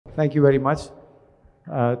Thank you very much.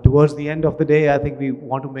 Towards the end of the day, I think we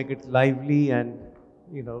want to make it lively and,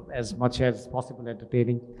 as much as possible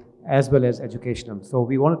entertaining, as well as educational. So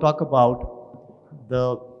we want to talk about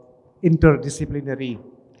the interdisciplinary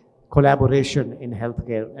collaboration in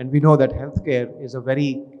healthcare. And we know that healthcare is a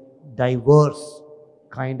very diverse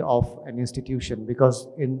kind of an institution, because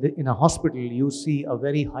in a hospital you see a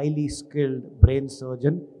very highly skilled brain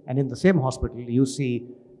surgeon, and in the same hospital you see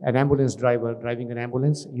an ambulance driver driving an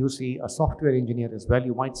ambulance, you see a software engineer as well,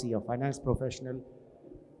 you might see a finance professional,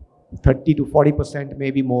 30 to 40%,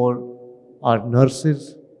 maybe more, are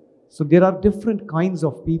nurses. So there are different kinds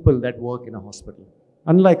of people that work in a hospital,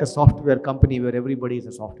 unlike a software company where everybody is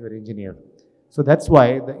a software engineer. So that's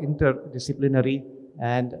why the interdisciplinary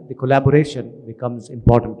and the collaboration becomes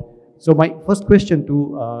important. So my first question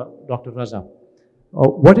to Dr. Raza,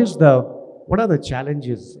 what are the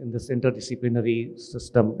challenges in this interdisciplinary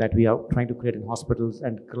system that we are trying to create in hospitals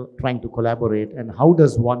and trying to collaborate, and how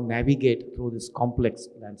does one navigate through this complex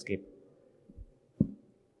landscape?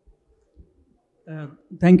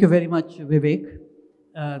 Thank you very much, Vivek.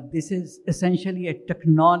 This is essentially a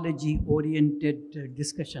technology-oriented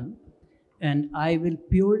discussion, and I will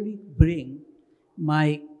purely bring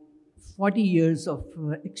my 40 years of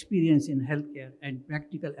experience in healthcare and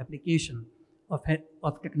practical application of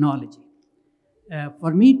technology.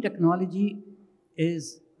 For me, technology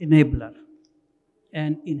is enabler,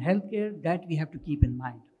 and in healthcare, that we have to keep in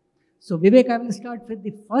mind. So, Vivek, I will start with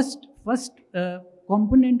the first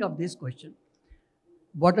component of this question.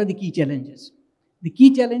 What are the key challenges? The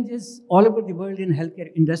key challenges all over the world in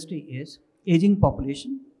healthcare industry is aging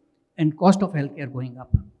population and cost of healthcare going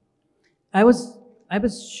up. I was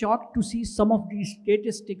shocked to see some of these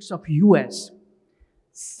statistics of US.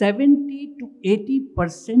 70 to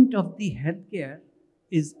 80% of the healthcare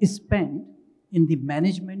is spent in the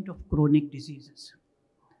management of chronic diseases.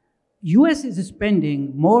 US is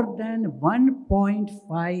spending more than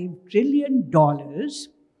 $1.5 trillion,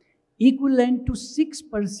 equivalent to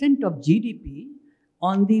 6% of GDP,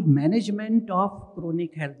 on the management of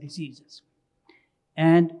chronic health diseases.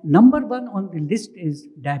 And number one on the list is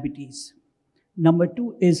diabetes. Number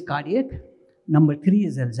two is cardiac. Number three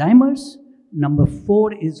is Alzheimer's. Number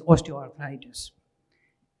four is osteoarthritis.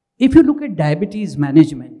 If you look at diabetes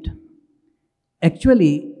management,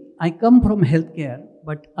 actually, I come from healthcare,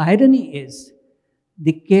 but irony is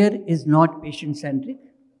the care is not patient-centric,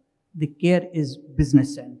 the care is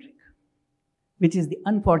business-centric, which is the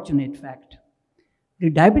unfortunate fact. The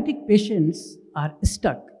diabetic patients are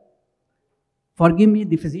stuck. Forgive me,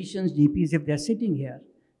 the physicians, GPs, if they're sitting here,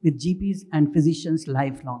 with GPs and physicians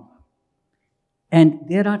lifelong. And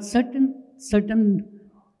there are certain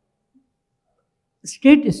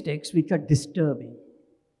statistics which are disturbing,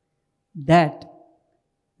 that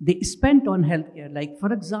they spent on healthcare. Like,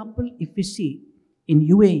 for example, if we see in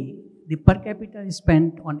UAE, the per capita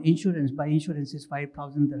spent on insurance by insurance is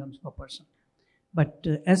 5,000 dirhams per person. But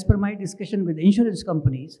as per my discussion with insurance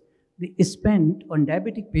companies, the spend on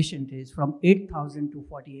diabetic patient is from 8,000 to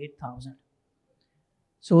 48,000.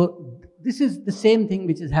 So this is the same thing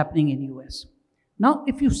which is happening in US. Now,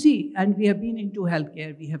 if you see, and we have been into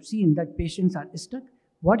healthcare, we have seen that patients are stuck.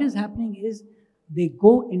 What is happening is they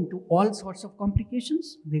go into all sorts of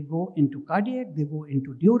complications. They go into cardiac, they go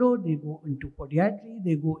into neuro, they go into podiatry,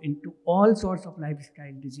 they go into all sorts of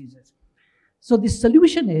lifestyle diseases. So the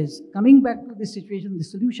solution is, coming back to this situation, the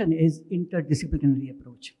solution is interdisciplinary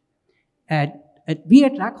approach. We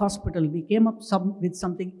at RAC Hospital, we came up with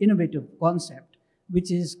something innovative concept,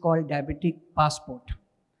 which is called diabetic passport.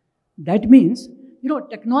 That means,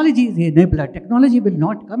 technology is the enabler. Technology will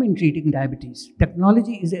not come in treating diabetes.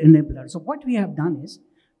 Technology is an enabler. So what we have done is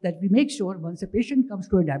that we make sure once a patient comes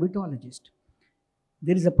to a diabetologist,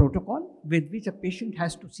 there is a protocol with which a patient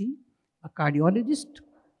has to see a cardiologist,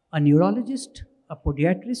 a neurologist, a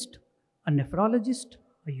podiatrist, a nephrologist,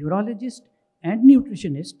 a urologist, and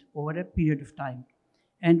nutritionist over a period of time.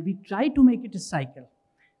 And we try to make it a cycle.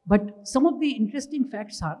 But some of the interesting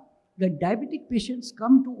facts are that diabetic patients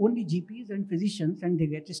come to only GPs and physicians, and they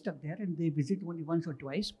get stuck there and they visit only once or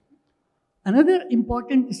twice. Another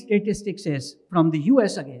important statistics is from the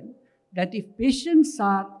US again, that if patients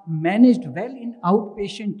are managed well in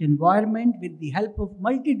outpatient environment with the help of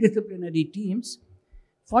multidisciplinary teams,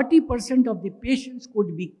 40% of the patients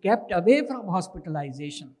could be kept away from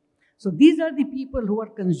hospitalization. So these are the people who are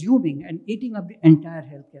consuming and eating up the entire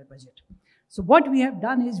healthcare budget. So what we have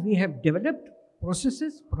done is we have developed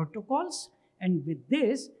processes, protocols, and with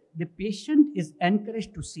this, the patient is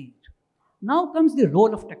encouraged to see it. Now comes the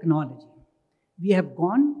role of technology. We have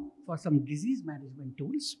gone for some disease management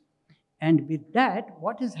tools, and with that,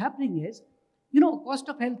 what is happening is Cost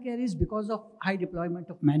of healthcare is because of high deployment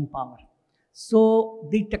of manpower. So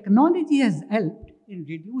the technology has helped in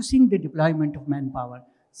reducing the deployment of manpower.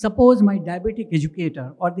 Suppose my diabetic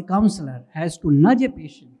educator or the counselor has to nudge a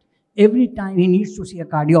patient every time he needs to see a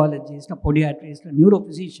cardiologist, a podiatrist, a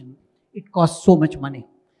neurophysician, it costs so much money.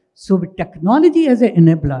 So with technology as an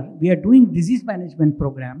enabler, we are doing disease management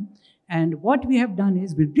program. And what we have done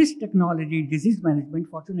is with this technology, disease management,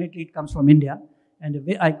 fortunately it comes from India. And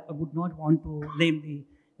I would not want to name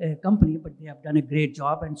the company, but they have done a great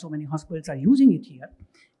job and so many hospitals are using it here.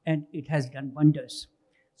 And it has done wonders.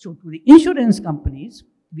 So to the insurance companies,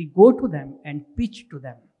 we go to them and pitch to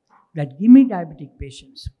them that give me diabetic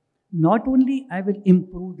patients. Not only I will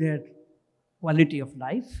improve their quality of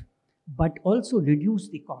life, but also reduce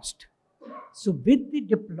the cost. So with the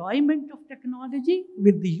deployment of technology,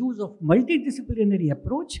 with the use of multidisciplinary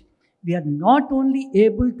approach, we are not only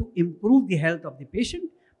able to improve the health of the patient,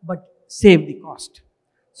 but save the cost.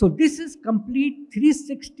 So this is complete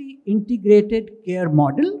 360 integrated care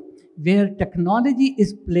model where technology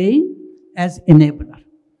is playing as enabler.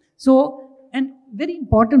 So, and very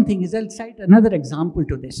important thing is, I'll cite another example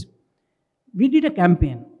to this. We did a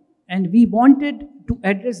campaign and we wanted to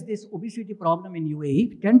address this obesity problem in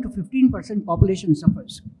UAE. 10 to 15% population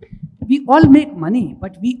suffers. We all make money,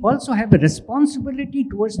 but we also have a responsibility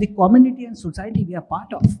towards the community and society we are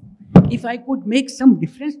part of. If I could make some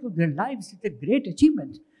difference to their lives, it's a great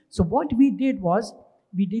achievement. So what we did was,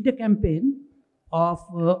 we did a campaign of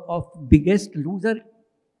biggest loser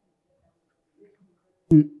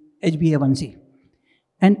in HbA1c.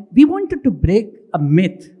 And we wanted to break a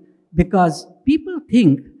myth because people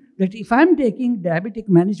think that if I'm taking diabetic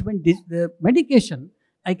management the medication,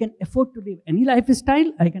 I can afford to live any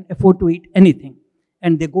lifestyle, I can afford to eat anything,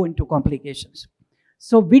 and they go into complications.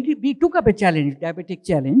 So we took up a challenge, diabetic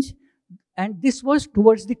challenge, and this was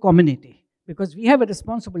towards the community because we have a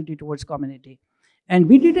responsibility towards community. And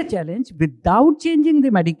we did a challenge without changing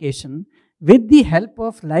the medication, with the help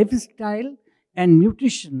of lifestyle and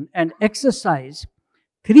nutrition and exercise,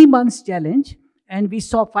 3 months challenge, and we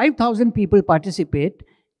saw 5,000 people participate.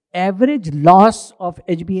 Average loss of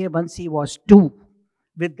HbA1c was 2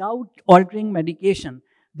 without altering medication.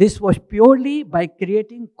 This was purely by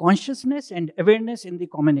creating consciousness and awareness in the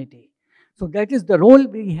community. So that is the role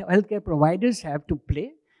we healthcare providers have to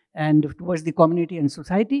play and towards the community and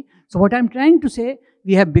society. So what I'm trying to say,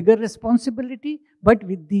 we have bigger responsibility, but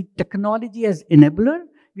with the technology as enabler,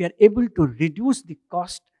 we are able to reduce the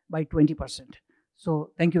cost by 20%.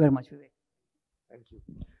 So thank you very much, Vivek. Thank you.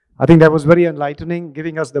 I think that was very enlightening,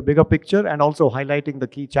 giving us the bigger picture and also highlighting the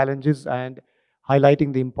key challenges and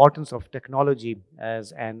highlighting the importance of technology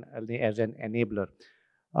as an enabler.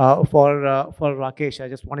 For Rakesh, I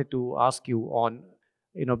just wanted to ask you on,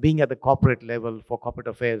 being at the corporate level for corporate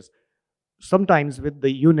affairs, sometimes with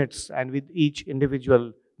the units and with each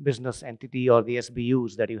individual business entity or the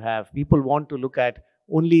SBUs that you have, people want to look at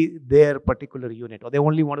only their particular unit, or they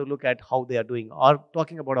only want to look at how they are doing. Or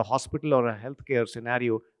talking about a hospital or a healthcare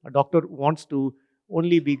scenario, a doctor wants to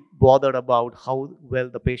only be bothered about how well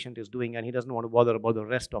the patient is doing, and he doesn't want to bother about the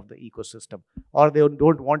rest of the ecosystem. Or they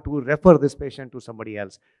don't want to refer this patient to somebody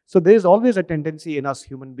else. So there is always a tendency in us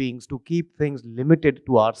human beings to keep things limited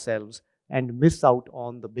to ourselves and miss out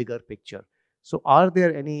on the bigger picture. So are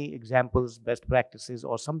there any examples, best practices,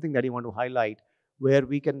 or something that you want to highlight where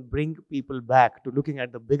we can bring people back to looking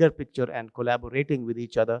at the bigger picture and collaborating with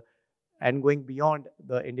each other and going beyond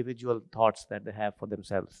the individual thoughts that they have for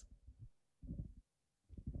themselves?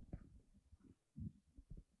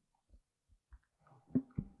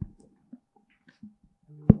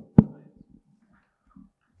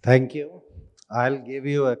 Thank you. I'll give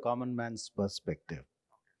you a common man's perspective.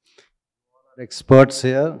 Experts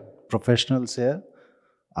here, professionals here.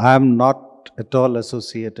 I am not at all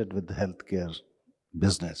associated with the healthcare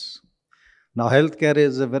business. Now, healthcare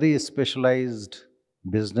is a very specialized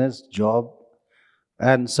business, job,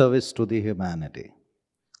 and service to the humanity.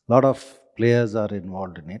 A lot of players are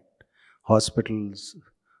involved in it. Hospitals,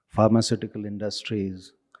 pharmaceutical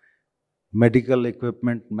industries, medical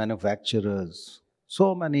equipment manufacturers,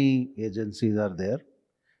 so many agencies are there.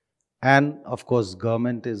 And of course,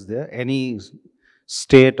 government is there. Any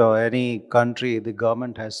state or any country, the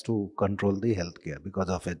government has to control the healthcare because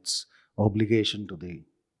of its obligation to the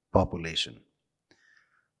population.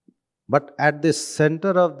 But at the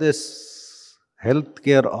center of this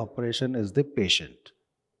healthcare operation is the patient.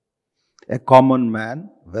 A common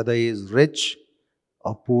man, whether he is rich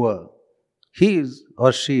or poor, he is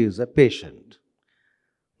or she is a patient.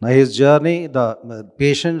 Now his journey, the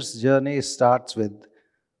patient's journey starts with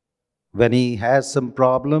when he has some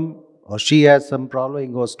problem or she has some problem, he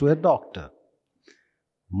goes to a doctor.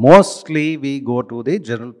 Mostly we go to the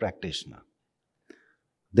general practitioner.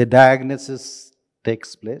 The diagnosis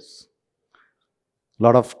takes place,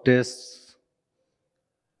 lot of tests,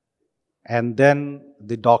 and then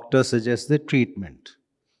the doctor suggests the treatment.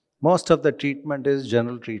 Most of the treatment is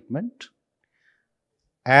general treatment,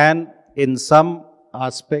 and in some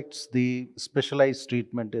aspects the specialized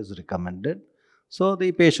treatment is recommended. So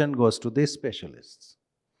the patient goes to the specialists.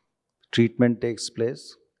 Treatment takes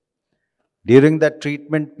place. During that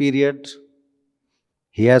treatment period,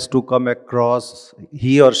 he or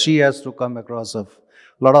she has to come across a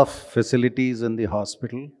lot of facilities in the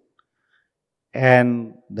hospital.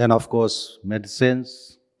 And then, of course,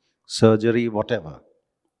 medicines, surgery, whatever.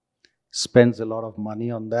 Spends a lot of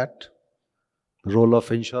money on that. Role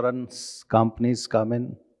of insurance companies come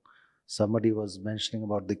in. Somebody was mentioning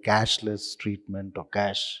about the cashless treatment or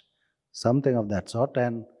cash, something of that sort.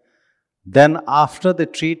 And then after the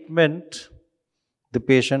treatment, the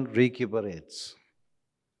patient recuperates.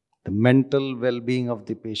 The mental well-being of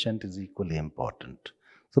the patient is equally important.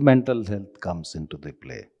 So mental health comes into the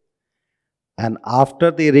play. And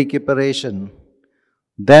after the recuperation,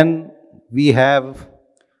 then we have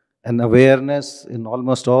an awareness in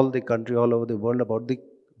almost all the country, all over the world, about the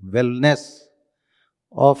wellness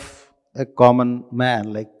of a common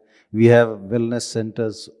man. Like we have wellness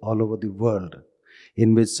centers all over the world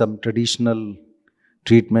in which some traditional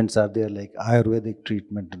treatments are there, like Ayurvedic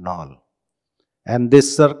treatment and all. And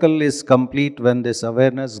this circle is complete when this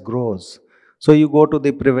awareness grows. So you go to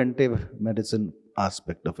the preventive medicine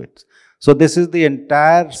aspect of it. So this is the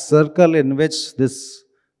entire circle in which this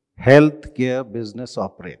healthcare business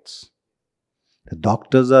operates. The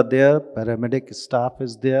doctors are there, paramedic staff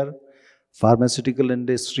is there, pharmaceutical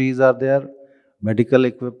industries are there, medical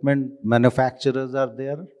equipment manufacturers are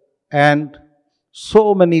there, and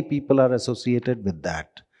so many people are associated with that.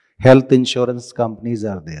 Health insurance companies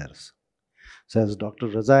are there. So as Dr.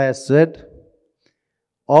 Raza has said,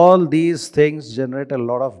 all these things generate a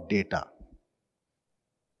lot of data.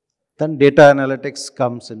 Then data analytics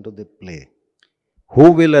comes into the play.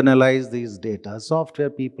 Who will analyze these data? Software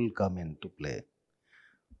people come into play.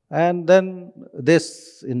 And then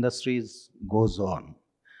this industry goes on.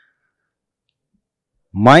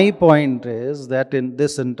 My point is that in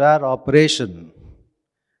this entire operation,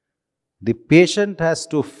 the patient has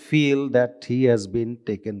to feel that he has been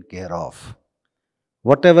taken care of.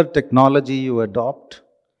 Whatever technology you adopt,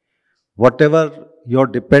 whatever your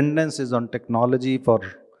dependence is on technology for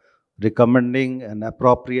recommending an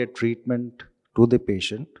appropriate treatment to the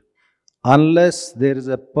patient, unless there is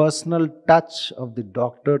a personal touch of the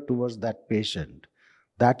doctor towards that patient,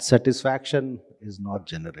 that satisfaction is not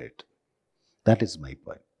generated. That is my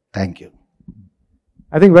point. Thank you.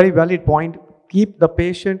 I think very valid point. Keep the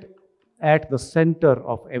patient at the center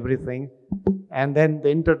of everything, and then the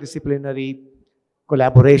interdisciplinary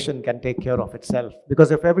collaboration can take care of itself.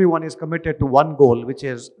 Because if everyone is committed to one goal, which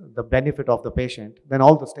is the benefit of the patient, then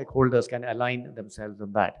all the stakeholders can align themselves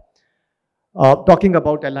on that. Talking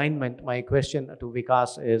about alignment, my question to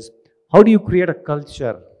Vikas is, how do you create a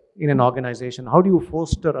culture in an organization? How do you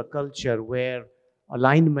foster a culture where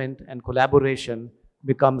alignment and collaboration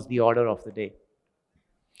becomes the order of the day?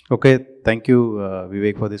 Okay, thank you,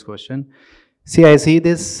 Vivek, for this question. See, I see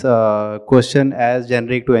this question as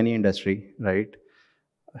generic to any industry, right?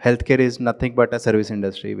 Healthcare is nothing but a service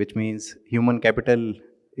industry, which means human capital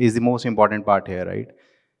is the most important part here, right?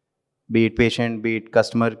 Be it patient, be it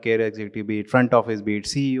customer care executive, be it front office, be it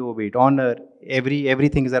CEO, be it owner,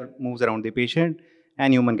 everything moves around the patient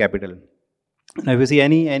and human capital. Now, if you see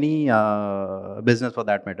any business for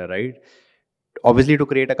that matter, right? Obviously, to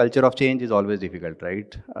create a culture of change is always difficult,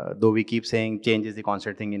 right? Though we keep saying change is the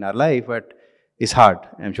constant thing in our life, but it's hard.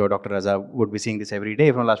 I'm sure Dr. Raza would be seeing this every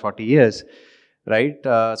day from the last 40 years, right?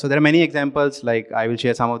 So there are many examples, like I will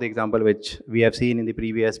share some of the examples which we have seen in the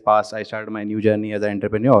previous past. I started my new journey as an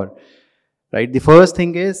entrepreneur, right? The first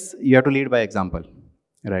thing is you have to lead by example,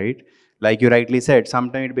 right? Like you rightly said,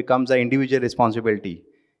 sometimes it becomes an individual responsibility.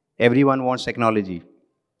 Everyone wants technology.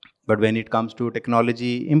 But when it comes to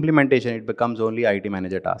technology implementation, it becomes only IT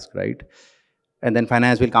manager task, right? And then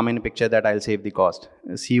finance will come in a picture that I'll save the cost.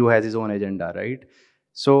 CEO has his own agenda, right?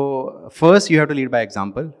 So first you have to lead by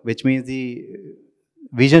example, which means the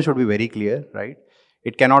vision should be very clear, right?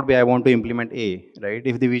 It cannot be I want to implement A, right?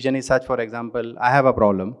 If the vision is such, for example, I have a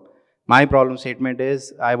problem. My problem statement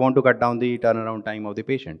is I want to cut down the turnaround time of the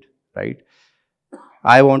patient, right?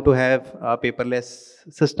 I want to have a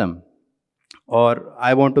paperless system. Or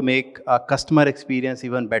I want to make a customer experience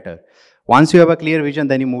even better. Once you have a clear vision,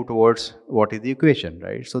 then you move towards what is the equation,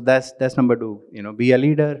 right? So that's number two. Be a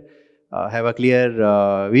leader, have a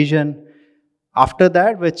clear vision. After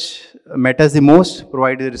that, which matters the most,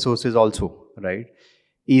 provide the resources also, right?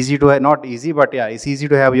 Easy to have, not easy, but yeah, it's easy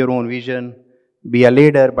to have your own vision, be a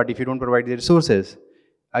leader, but if you don't provide the resources,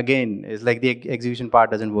 again, it's like the execution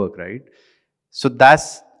part doesn't work, right? So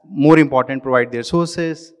that's more important, provide the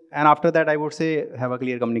resources. And after that, I would say have a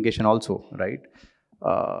clear communication also, right?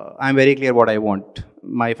 I'm very clear what I want.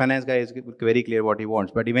 My finance guy is very clear what he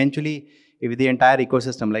wants. But eventually, if the entire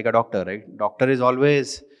ecosystem, like a doctor, right? Doctor is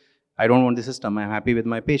always, I don't want the system, I'm happy with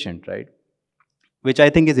my patient, right? Which I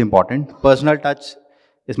think is important. Personal touch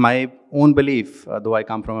is my own belief, though I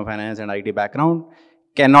come from a finance and IT background,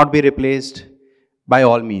 cannot be replaced by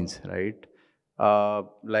all means, right?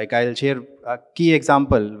 Like I'll share a key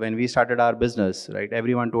example. When we started our business, right?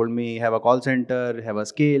 Everyone told me have a call center, have a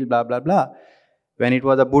scale, blah, blah, blah. When it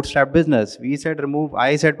was a bootstrap business,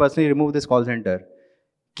 I said personally, remove this call center.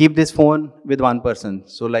 Keep this phone with one person.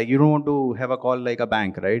 So like you don't want to have a call like a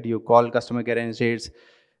bank, right? You call customer care and it says,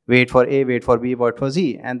 wait for A, wait for B, wait for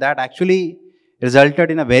Z. And that actually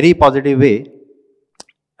resulted in a very positive way.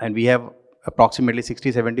 And we have approximately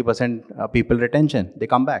 60-70% people retention. They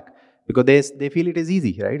come back because they feel it is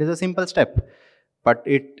easy, right? It's a simple step, but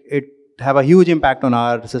it have a huge impact on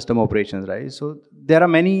our system operations, right? So there are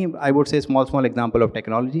many, I would say, small example of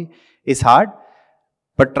technology. It's hard,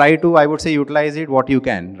 but try to, I would say, utilize it what you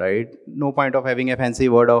can, right? No point of having a fancy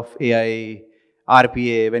word of AI,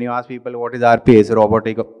 RPA. When you ask people what is RPA, it's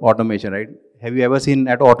robotic automation, right? Have you ever seen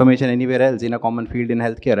that automation anywhere else in a common field in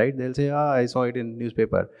healthcare, right? They'll say, I saw it in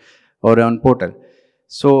newspaper or on portal.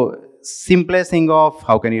 So simplest thing of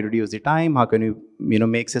how can you reduce the time, how can you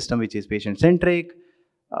make system which is patient centric,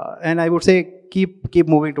 and I would say keep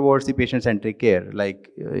moving towards the patient centric care. Like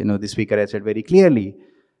the speaker has said very clearly.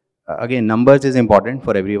 Again, numbers is important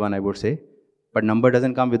for everyone, I would say, but number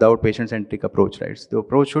doesn't come without patient centric approach, right? So the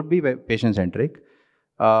approach should be patient centric,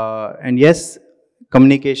 and yes,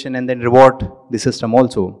 communication, and then reward the system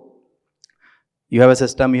also. You have a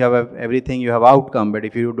system, you have everything, you have outcome, but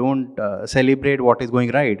if you don't celebrate what is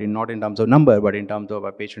going right, and not in terms of number, but in terms of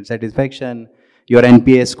a patient satisfaction, your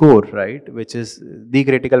NPS score, right, which is the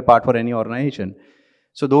critical part for any organization.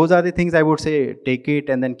 So those are the things I would say, take it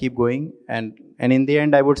and then keep going. And in the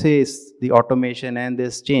end, I would say the automation and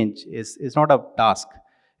this change is not a task.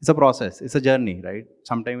 It's a process. It's a journey, right?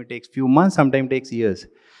 Sometimes it takes few months, sometimes it takes years.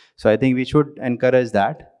 So I think we should encourage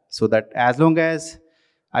that, so that as long as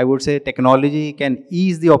I would say technology can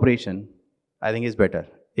ease the operation, I think it's better.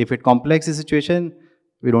 If it complex the situation,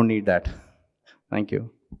 we don't need that. Thank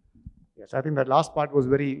you. Yes, I think that last part was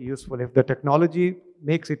very useful. If the technology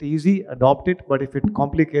makes it easy, adopt it. But if it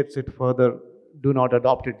complicates it further, do not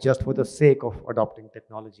adopt it just for the sake of adopting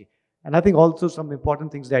technology. And I think also some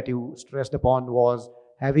important things that you stressed upon was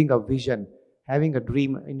having a vision, having a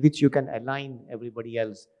dream in which you can align everybody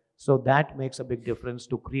else. So that makes a big difference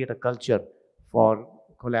to create a culture for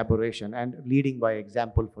collaboration and leading by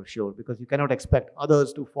example for sure, because you cannot expect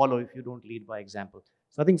others to follow if you don't lead by example.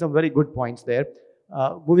 So I think some very good points there.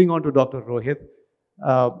 Moving on to Dr. Rohit,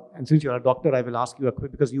 and since you're a doctor, I will ask you a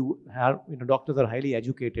quick, because doctors are highly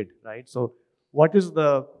educated, right? So what is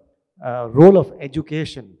the role of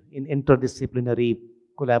education in interdisciplinary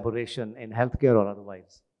collaboration in healthcare or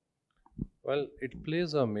otherwise? Well, it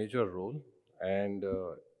plays a major role, and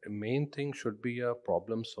a main thing should be a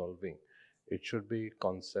problem solving. It should be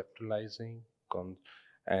conceptualizing,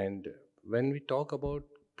 and when we talk about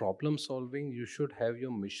problem solving, you should have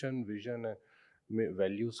your mission, vision, and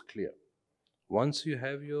values clear. Once you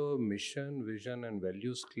have your mission, vision, and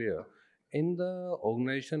values clear, in the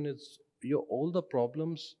organization, all the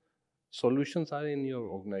problems, solutions are in your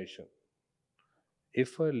organization.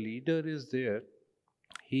 If a leader is there,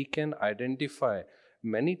 he can identify.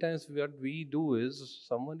 Many times what we do is,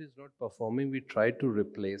 someone is not performing, we try to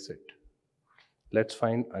replace it. Let's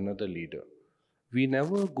find another leader. We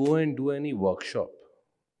never go and do any workshop.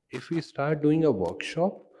 If we start doing a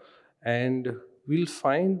workshop, and we'll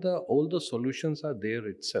find all the solutions are there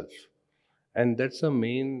itself. And that's the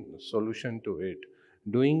main solution to it,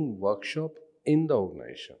 doing workshop in the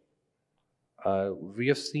organization. We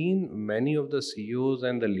have seen many of the CEOs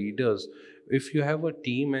and the leaders, if you have a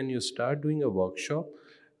team and you start doing a workshop,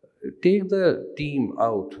 take the team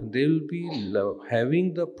out. They'll be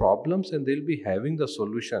having the problems and they'll be having the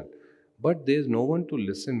solution. But there's no one to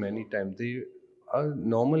listen many times. They are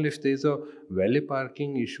normal. If there's a valet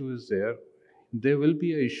parking issue is there will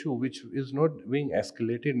be an issue which is not being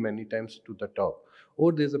escalated many times to the top.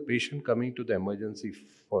 Or there's a patient coming to the emergency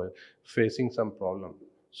for facing some problem.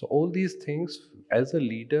 So all these things, as a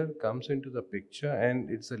leader, comes into the picture, and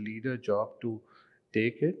it's a leader job to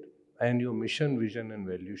take it, and your mission, vision, and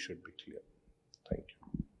value should be clear. Thank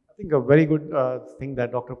you. think a very good thing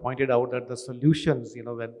that doctor pointed out, that the solutions,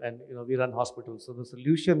 when we run hospitals, so the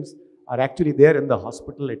solutions are actually there in the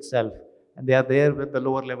hospital itself, and they are there with the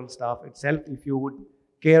lower level staff itself. If you would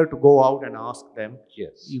care to go out and ask them,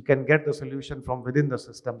 Yes. you can get the solution from within the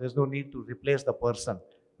system. There's no need to replace the person,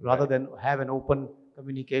 rather than have an open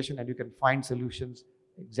communication, and you can find solutions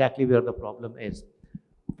exactly where the problem is.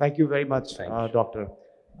 Thank you very much, doctor.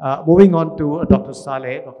 Moving on to Dr.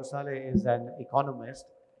 Saleh. Dr. Saleh is an economist.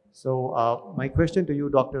 So my question to you,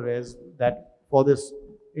 doctor, is that for this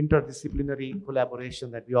interdisciplinary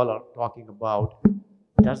collaboration that we all are talking about,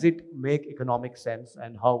 does it make economic sense?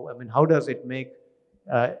 And how does it make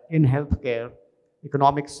in healthcare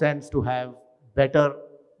economic sense to have better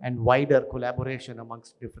and wider collaboration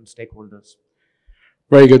amongst different stakeholders?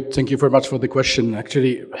 Very good. Thank you very much for the question.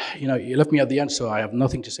 Actually, you left me at the end, so I have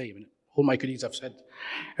nothing to say. I mean, all my colleagues have said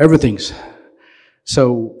everything.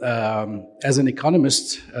 So, as an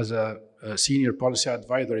economist, as a senior policy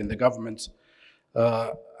advisor in the government,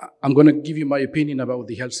 I'm going to give you my opinion about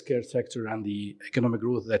the healthcare sector and the economic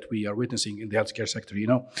growth that we are witnessing in the healthcare sector.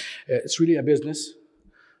 It's really a business.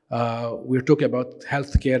 We're talking about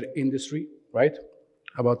healthcare industry, right?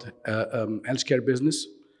 About healthcare business.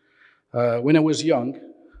 When I was young,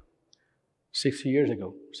 7 years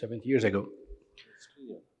ago,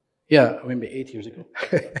 yeah, maybe 8 years ago.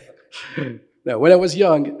 Now, when I was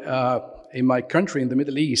young, in my country, in the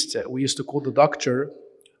Middle East, we used to call the doctor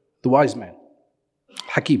the wise man,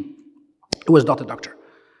 Hakim. It was not a doctor.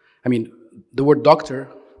 I mean, the word doctor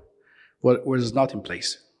was not in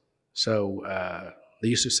place. So they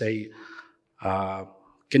used to say,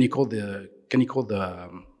 "Can you call the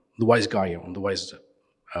wise guy or the wise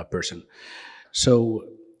person?" So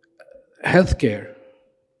healthcare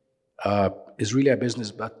is really a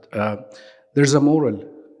business, but there's a moral,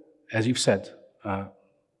 as you've said,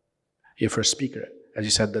 your first speaker, as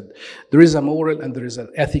you said, that there is a moral and there is an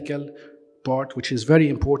ethical part which is very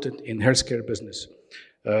important in healthcare business.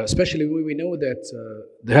 Especially when we know that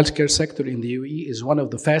the healthcare sector in the UAE is one of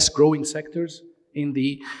the fast-growing sectors in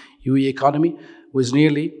the UAE economy, with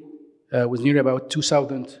nearly about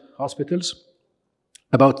 2,000 hospitals,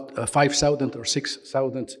 about 5,000 or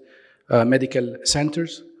 6,000 medical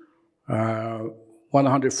centers,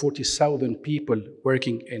 140,000 people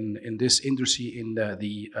working in this industry in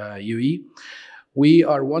the UAE. We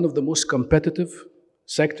are one of the most competitive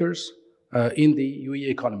sectors in the UAE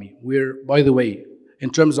economy. We're, by the way, in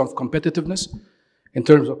terms of competitiveness,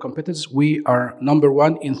 we are number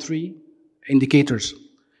one in 3 indicators.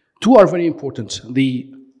 2 are very important: the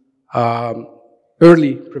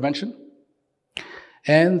early prevention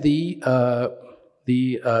and the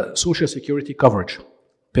social security coverage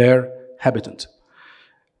per habitant.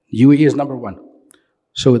 UAE is number 1.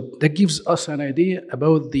 So that gives us an idea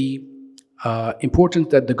about the importance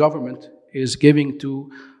that the government is giving to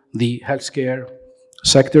the healthcare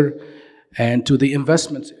sector and to the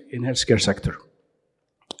investments in healthcare sector.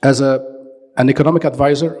 As an economic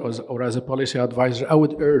advisor or as a policy advisor, I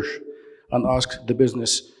would urge and ask the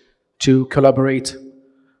business to collaborate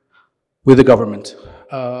with the government.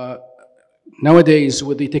 Nowadays,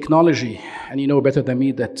 with the technology, and you know better than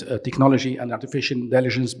me that technology and artificial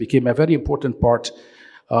intelligence became a very important part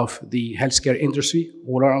of the healthcare industry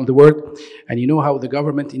all around the world, and you know how the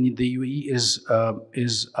government in the UAE is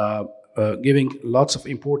giving lots of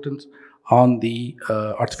importance on the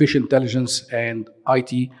artificial intelligence and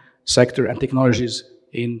IT sector and technologies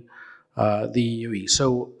in the UAE.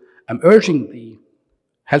 So I'm urging the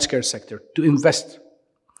healthcare sector to invest.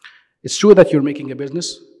 It's true that you're making a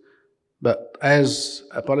business, but as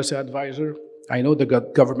a policy advisor, I know the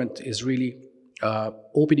government is really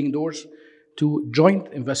opening doors to joint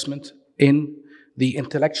investment in the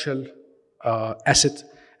intellectual asset,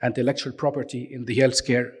 intellectual property in the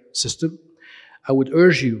healthcare system. I would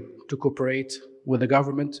urge you to cooperate with the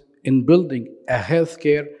government in building a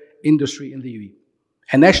healthcare industry in the UAE,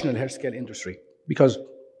 a national healthcare industry, because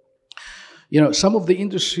some of the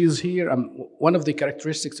industries here, one of the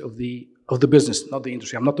characteristics of the business, not the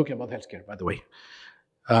industry. I'm not talking about healthcare, by the way.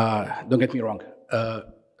 Don't get me wrong.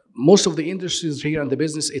 Most of the industries here and the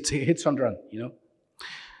business, it's hits and run.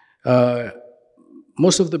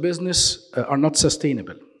 Most of the business are not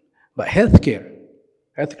sustainable, but healthcare,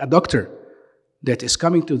 a doctor that is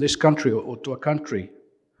coming to this country or to a country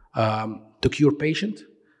to cure patient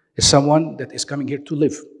is someone that is coming here to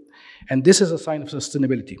live, and this is a sign of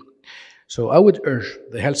sustainability. So I would urge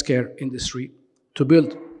the healthcare industry to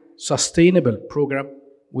build sustainable program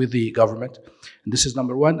with the government. And this is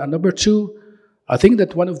number 1. And number 2, I think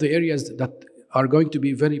that one of the areas that are going to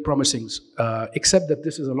be very promising, except that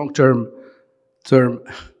this is a long-term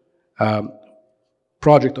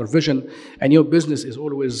project or vision, and your business is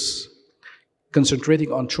always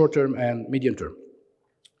concentrating on short-term and medium-term.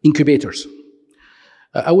 Incubators.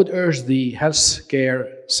 I would urge the healthcare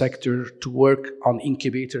sector to work on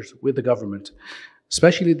incubators with the government,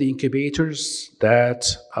 especially the incubators that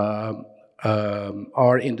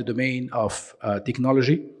are in the domain of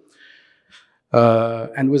technology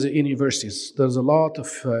and with the universities. There's a lot of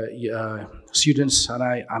students, and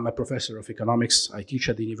I'm a professor of economics. I teach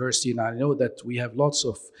at the university, and I know that we have lots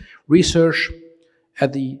of research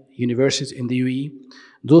at the universities in the UAE.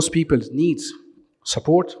 Those people need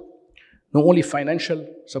support, not only financial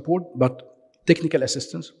support, but technical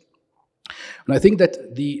assistance. And I think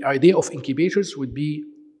that the idea of incubators would be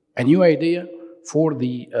a new idea for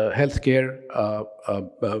the healthcare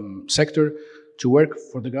sector to work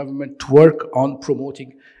for the government, to work on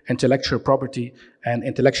promoting intellectual property and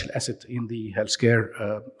intellectual asset in the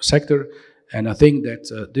healthcare sector. And I think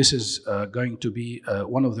that this is going to be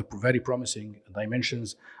one of the very promising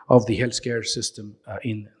dimensions of the healthcare system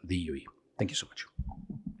in the UAE. Thank you so much.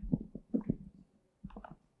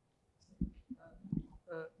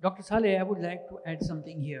 Dr. Saleh, I would like to add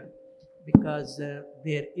something here, because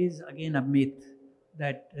there is again a myth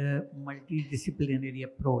that multidisciplinary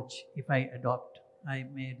approach, if I adopt, I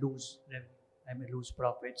may lose revenue, I may lose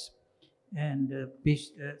profits. And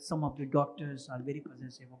some of the doctors are very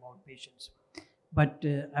possessive about patients. But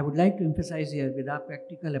I would like to emphasize here, with our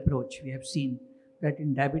practical approach, we have seen that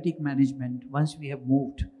in diabetic management, once we have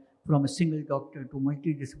moved from a single doctor to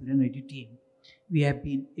multidisciplinary team, we have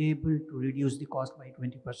been able to reduce the cost by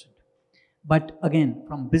 20%. But again,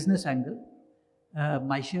 from business angle,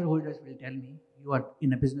 my shareholders will tell me, you are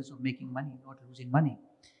in a business of making money, not losing money.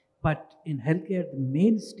 But in healthcare, the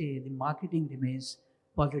mainstay, the marketing remains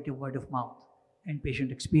positive word of mouth and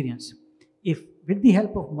patient experience. If with the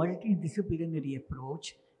help of multidisciplinary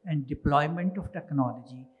approach and deployment of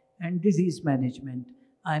technology and disease management,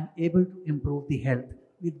 I am able to improve the health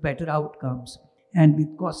with better outcomes and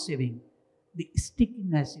with cost saving, the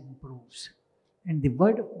stickiness improves and the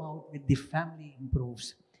word of mouth with the family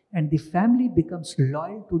improves, and the family becomes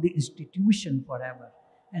loyal to the institution forever.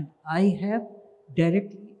 And I have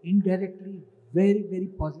directly, indirectly, very, very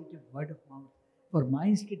positive word of mouth for my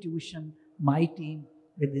institution, my team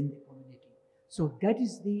within the community. So that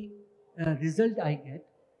is the result I get.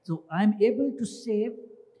 So I'm able to save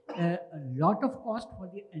a lot of cost for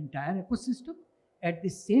the entire ecosystem, at the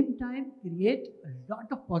same time create a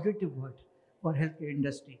lot of positive word for healthcare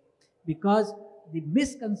industry. Because the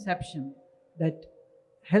misconception that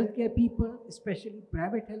healthcare people, especially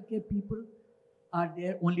private healthcare people, are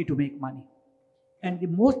there only to make money. And the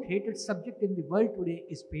most hated subject in the world today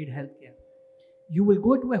is paid healthcare. You will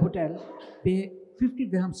go to a hotel, pay 50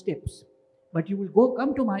 dirhams tips, but you will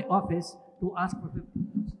come to my office to ask for 50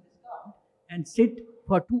 dirhams discount and sit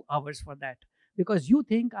for 2 hours for that, because you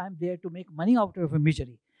think I'm there to make money out of a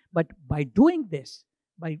misery. But by doing this,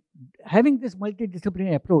 by having this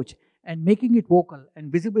multidisciplinary approach and making it vocal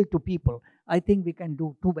and visible to people, I think we can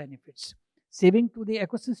do two benefits: saving to the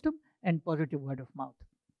ecosystem and positive word of mouth.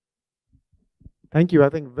 Thank you. I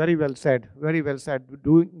think very well said. Very well said.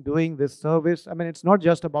 Doing this service, I mean, it's not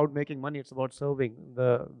just about making money, it's about serving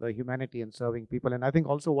the humanity and serving people. And I think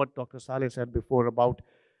also what Dr. Saleh said before about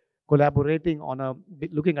collaborating on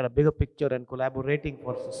looking at a bigger picture and collaborating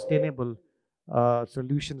for sustainable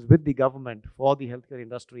solutions with the government for the healthcare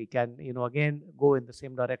industry can, again, go in the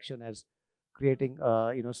same direction as creating,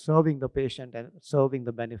 serving the patient and serving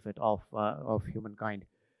the benefit of humankind.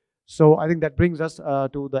 So I think that brings us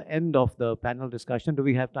to the end of the panel discussion. Do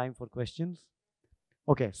we have time for questions?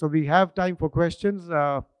 Okay, so we have time for questions.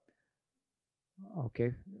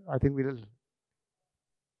 Okay, I think we'll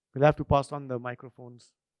have to pass on the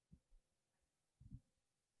microphones.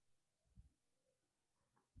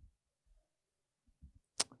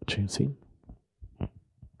 Chasing.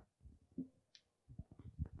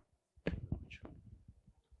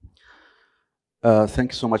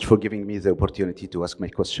 Thank you so much for giving me the opportunity to ask my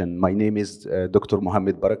question. My name is Dr.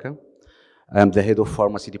 Mohamed Baraka. I'm the head of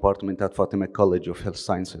pharmacy department at Fatima College of Health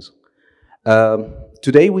Sciences.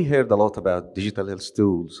 Today we heard a lot about digital health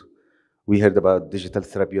tools. We heard about digital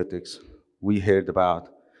therapeutics. We heard about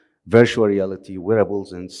virtual reality,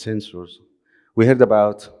 wearables, and sensors. We heard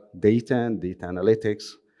about data and data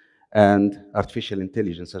analytics and artificial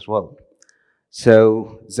intelligence as well.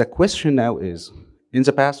 So the question now is, in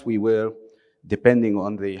the past we were depending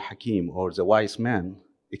on the Hakim or the wise man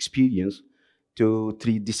experience to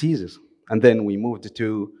treat diseases. And then we moved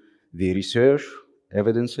to the research,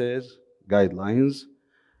 evidences, guidelines,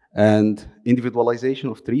 and individualization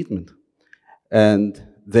of treatment. And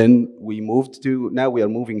Then now we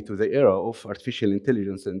are moving to the era of artificial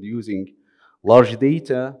intelligence and using large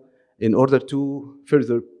data in order to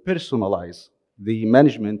further personalize the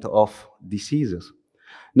management of diseases.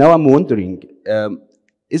 Now I'm wondering,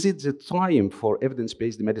 is it the time for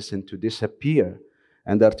evidence-based medicine to disappear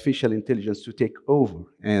and artificial intelligence to take over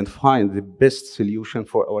and find the best solution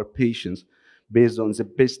for our patients based on the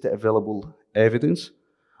best available evidence?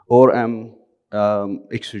 Or am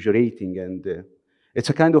exaggerating, and it's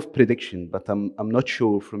a kind of prediction, but I'm not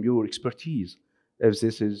sure from your expertise if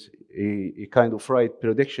this is a kind of right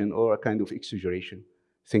prediction or a kind of exaggeration.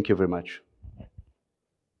 Thank you very much.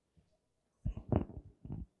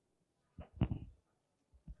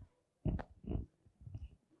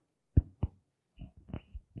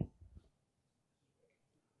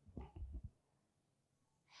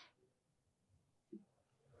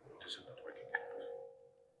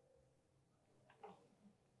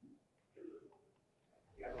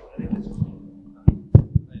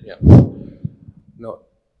 Yeah. No,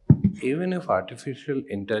 even if artificial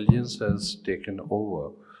intelligence has taken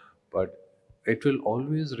over, but it will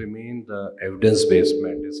always remain the evidence-based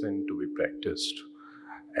medicine to be practiced.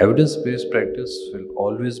 Evidence-based practice will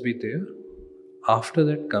always be there. After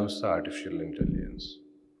that comes the artificial intelligence.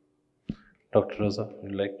 Dr. Raza,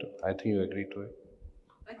 you'd like to? I think you agree to it.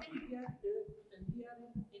 I think we are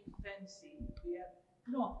in infancy.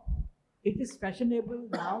 It is fashionable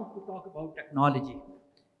now to talk about technology.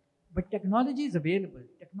 But technology is available.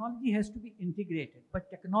 Technology has to be integrated, but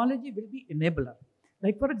technology will be enabler.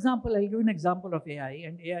 Like, for example, I'll give an example of AI,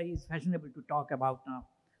 and AI is fashionable to talk about now.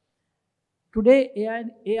 Today,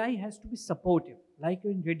 AI has to be supportive. Like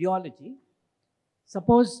in radiology,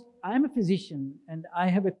 suppose I am a physician and I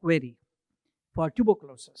have a query for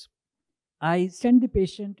tuberculosis. I send the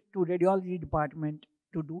patient to radiology department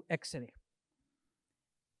to do X-ray.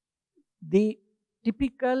 The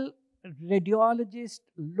typical radiologist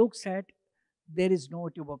looks at there is no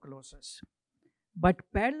tuberculosis. But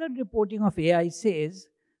parallel reporting of AI says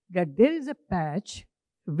that there is a patch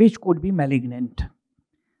which could be malignant.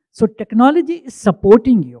 So technology is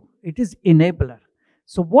supporting you. It is enabler.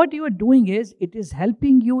 So what you are doing is, it is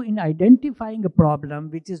helping you in identifying a problem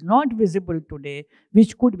which is not visible today,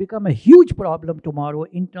 which could become a huge problem tomorrow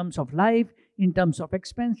in terms of life, in terms of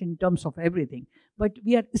expense, in terms of everything. But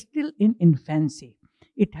we are still in infancy.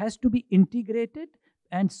 It has to be integrated,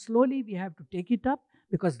 and slowly we have to take it up,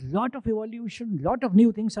 because a lot of evolution, lot of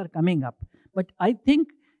new things are coming up. But I think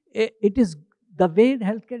it is the way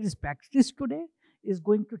healthcare is practiced today is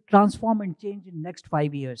going to transform and change in next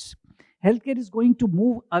 5 years. Healthcare is going to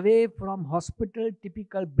move away from hospital,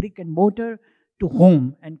 typical brick and mortar, to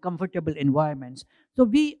home and comfortable environments. So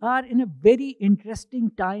we are in a very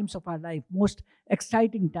interesting times of our life, most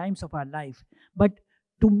exciting times of our life. But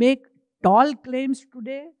to make tall claims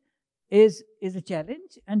today is a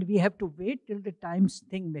challenge, and we have to wait till the times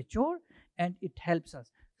thing mature and it helps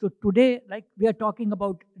us. So today, like we are talking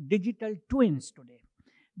about digital twins today.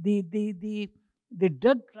 The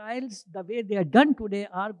drug trials, the way they are done today,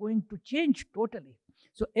 are going to change totally.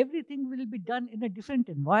 So everything will be done in a different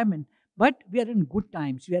environment, but we are in good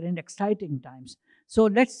times, we are in exciting times. So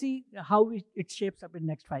let's see how it shapes up in the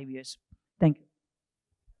next 5 years. Thank you.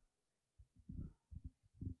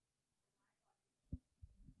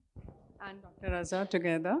 And Dr. Raza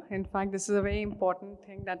together. In fact, this is a very important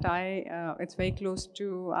thing that it's very close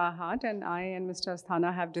to our heart, and I and Mr.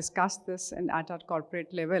 Asthana have discussed this at our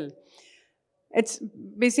corporate level. It's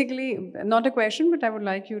basically not a question, but I would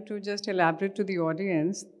like you to just elaborate to the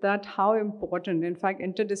audience that how important, in fact,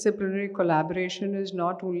 interdisciplinary collaboration is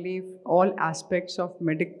not only all aspects of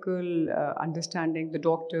medical understanding, the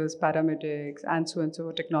doctors, paramedics, and so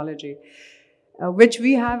on, technology, which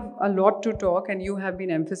we have a lot to talk, and you have been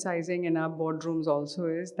emphasizing in our boardrooms also,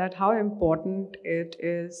 is that how important it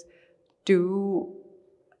is to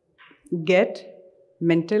get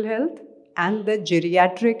mental health and the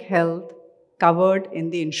geriatric health covered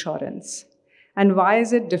in the insurance. And why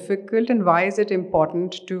is it difficult, and why is it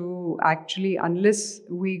important to actually, unless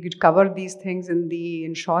we cover these things in the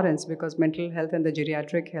insurance, because mental health and the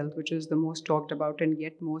geriatric health, which is the most talked about and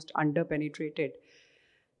yet most under-penetrated,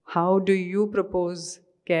 how do you propose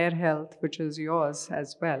care health, which is yours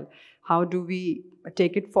as well? How do we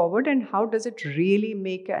take it forward, and how does it really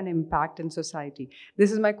make an impact in society?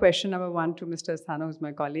 This is my question number one to Mr. Asthana, who's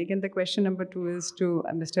my colleague. And the question number two is to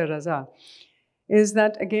Mr. Raza. Is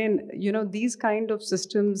that, again, these kind of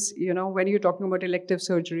systems, when you're talking about elective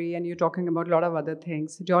surgery and you're talking about a lot of other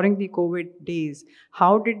things, during the COVID days,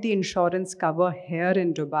 how did the insurance cover here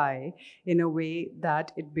in Dubai in a way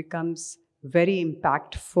that it becomes very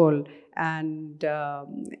impactful, and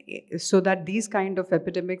so that these kind of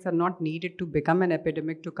epidemics are not needed to become an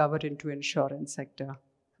epidemic to cover into insurance sector.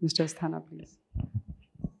 Mr. Asthana, please.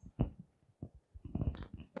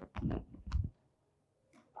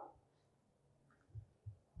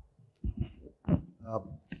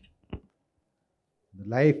 The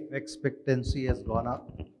life expectancy has gone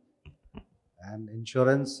up, and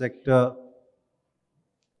insurance sector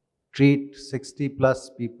treat 60 plus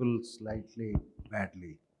people slightly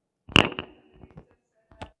badly.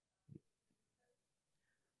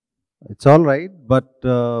 It's all right, but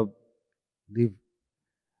the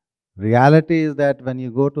reality is that when you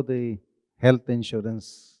go to the health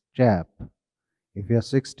insurance chap, if you're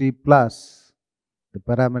 60 plus, the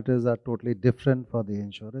parameters are totally different for the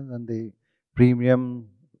insurance and the premium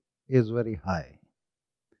is very high.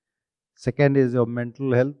 Second is your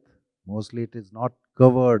mental health. Mostly it is not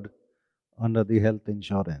covered under the health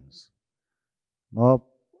insurance. Now,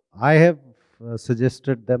 I have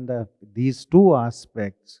suggested them that these two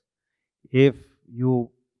aspects, if you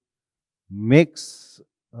mix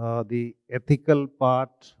the ethical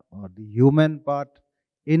part or the human part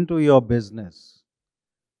into your business,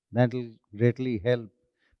 that will greatly help.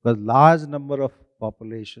 Because large number of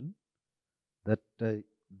population that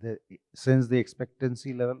since the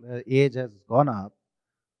expectancy level age has gone up,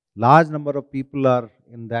 large number of people are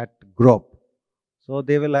in that group. So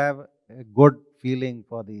they will have a good feeling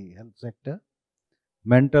for the health sector.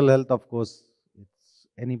 Mental health, of course, it's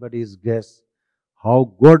anybody's guess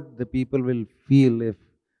how good the people will feel if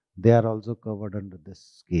they are also covered under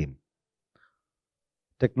this scheme.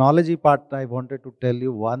 Technology part, I wanted to tell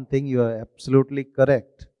you one thing, you are absolutely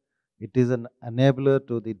correct. It is an enabler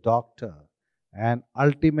to the doctor, and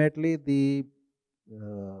ultimately the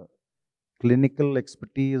clinical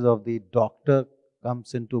expertise of the doctor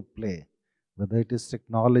comes into play, whether it is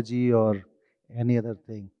technology or any other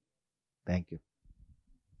thing. Thank you.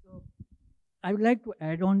 So I would like to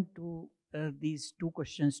add on to these two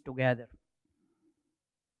questions together.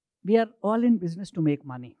 We are all in business to make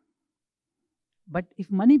money. But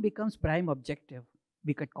if money becomes prime objective,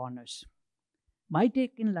 we cut corners. My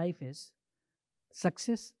take in life is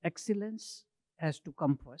success, excellence has to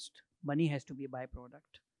come first. Money has to be a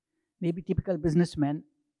byproduct. Maybe typical businessmen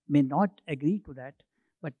may not agree to that,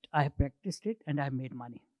 but I have practiced it and I have made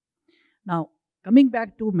money. Now, coming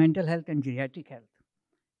back to mental health and geriatric health,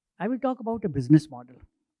 I will talk about a business model.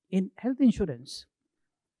 In health insurance,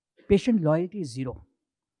 patient loyalty is zero.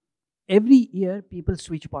 Every year, people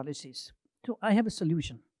switch policies. So I have a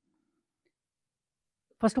solution.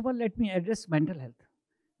 First of all, let me address mental health.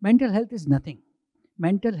 Mental health is nothing.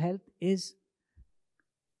 Mental health is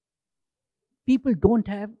people don't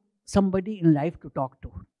have somebody in life to talk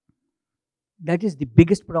to. That is the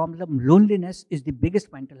biggest problem. Loneliness is the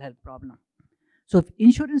biggest mental health problem. So if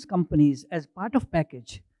insurance companies, as part of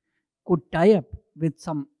package, could tie up with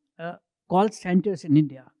some call centers in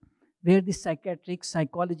India, where the psychiatric,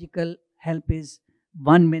 psychological help is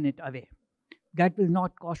 1 minute away, that will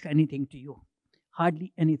not cost anything to you,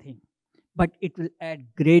 hardly anything. But it will add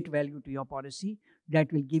great value to your policy,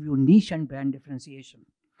 that will give you niche and brand differentiation,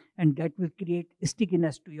 and that will create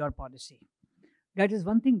stickiness to your policy. That is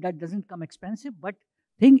one thing that doesn't come expensive, but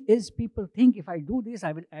thing is people think if I do this,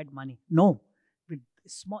 I will add money. No, with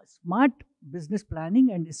smart business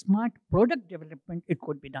planning and smart product development, it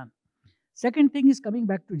could be done. Second thing is coming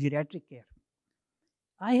back to geriatric care.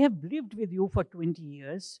 I have lived with you for 20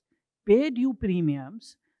 years, paid you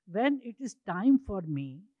premiums. When it is time for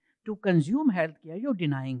me to consume healthcare, you're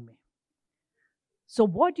denying me. So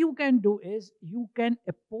what you can do is you can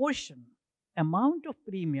apportion amount of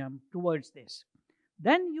premium towards this.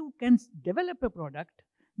 Then you can develop a product.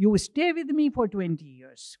 You stay with me for 20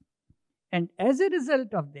 years. And as a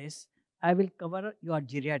result of this, I will cover your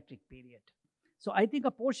geriatric period. So I think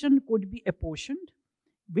a portion could be apportioned,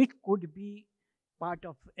 which could be part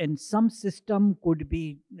of, and some system could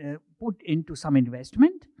be put into some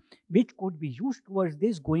investment, which could be used towards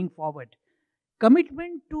this going forward.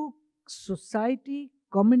 Commitment to society,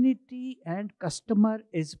 community, and customer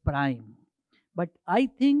is prime. But I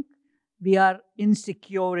think we are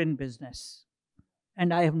insecure in business.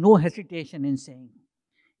 And I have no hesitation in saying,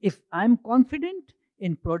 if I'm confident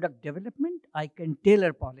in product development, I can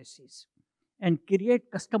tailor policies and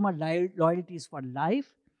create customer loyalties for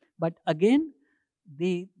life. But again,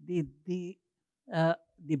 the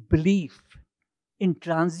belief in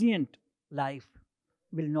transient life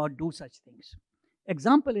will not do such things.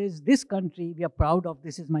 Example is this country, we are proud of,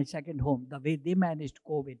 this is my second home, the way they managed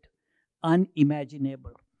COVID,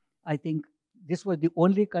 unimaginable. I think this was the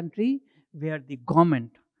only country where the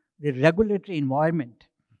government, the regulatory environment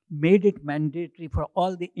made it mandatory for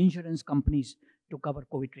all the insurance companies to cover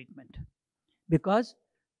COVID treatment. Because,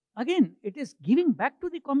 again, it is giving back to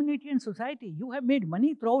the community and society. You have made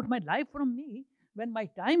money throughout my life from me. When my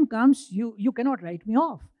time comes, you cannot write me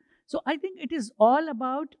off. So I think it is all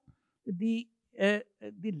about the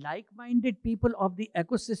like-minded people of the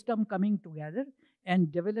ecosystem coming together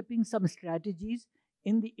and developing some strategies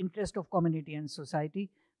in the interest of community and society.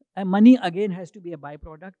 And money, again, has to be a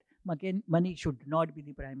byproduct. Money should not be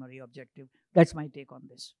the primary objective. That's my take on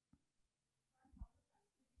this.